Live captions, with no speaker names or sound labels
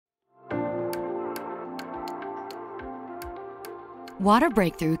Water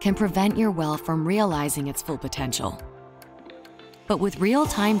breakthrough can prevent your well from realizing its full potential. But with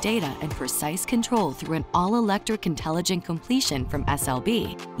real-time data and precise control through an all-electric intelligent completion from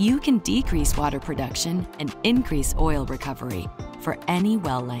SLB, you can decrease water production and increase oil recovery for any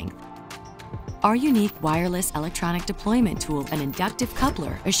well length. Our unique wireless electronic deployment tool and inductive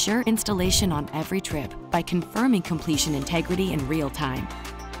coupler assure installation on every trip by confirming completion integrity in real time.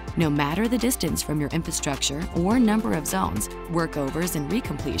 No matter the distance from your infrastructure or number of zones, workovers, and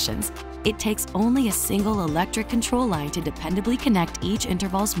recompletions, it takes only a single electric control line to dependably connect each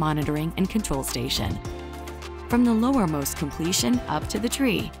interval's monitoring and control station. From the lowermost completion up to the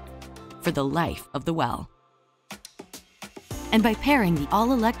tree, for the life of the well. And by pairing the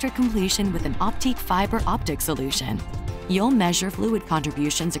all-electric completion with an Optic Fiber-Optic solution, you'll measure fluid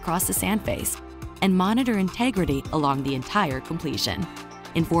contributions across the sandface and monitor integrity along the entire completion,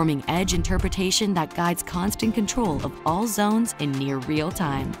 informing edge interpretation that guides constant control of all zones in near real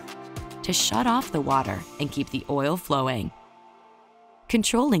time to shut off the water and keep the oil flowing,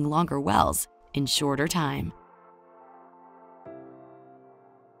 controlling longer wells in shorter time.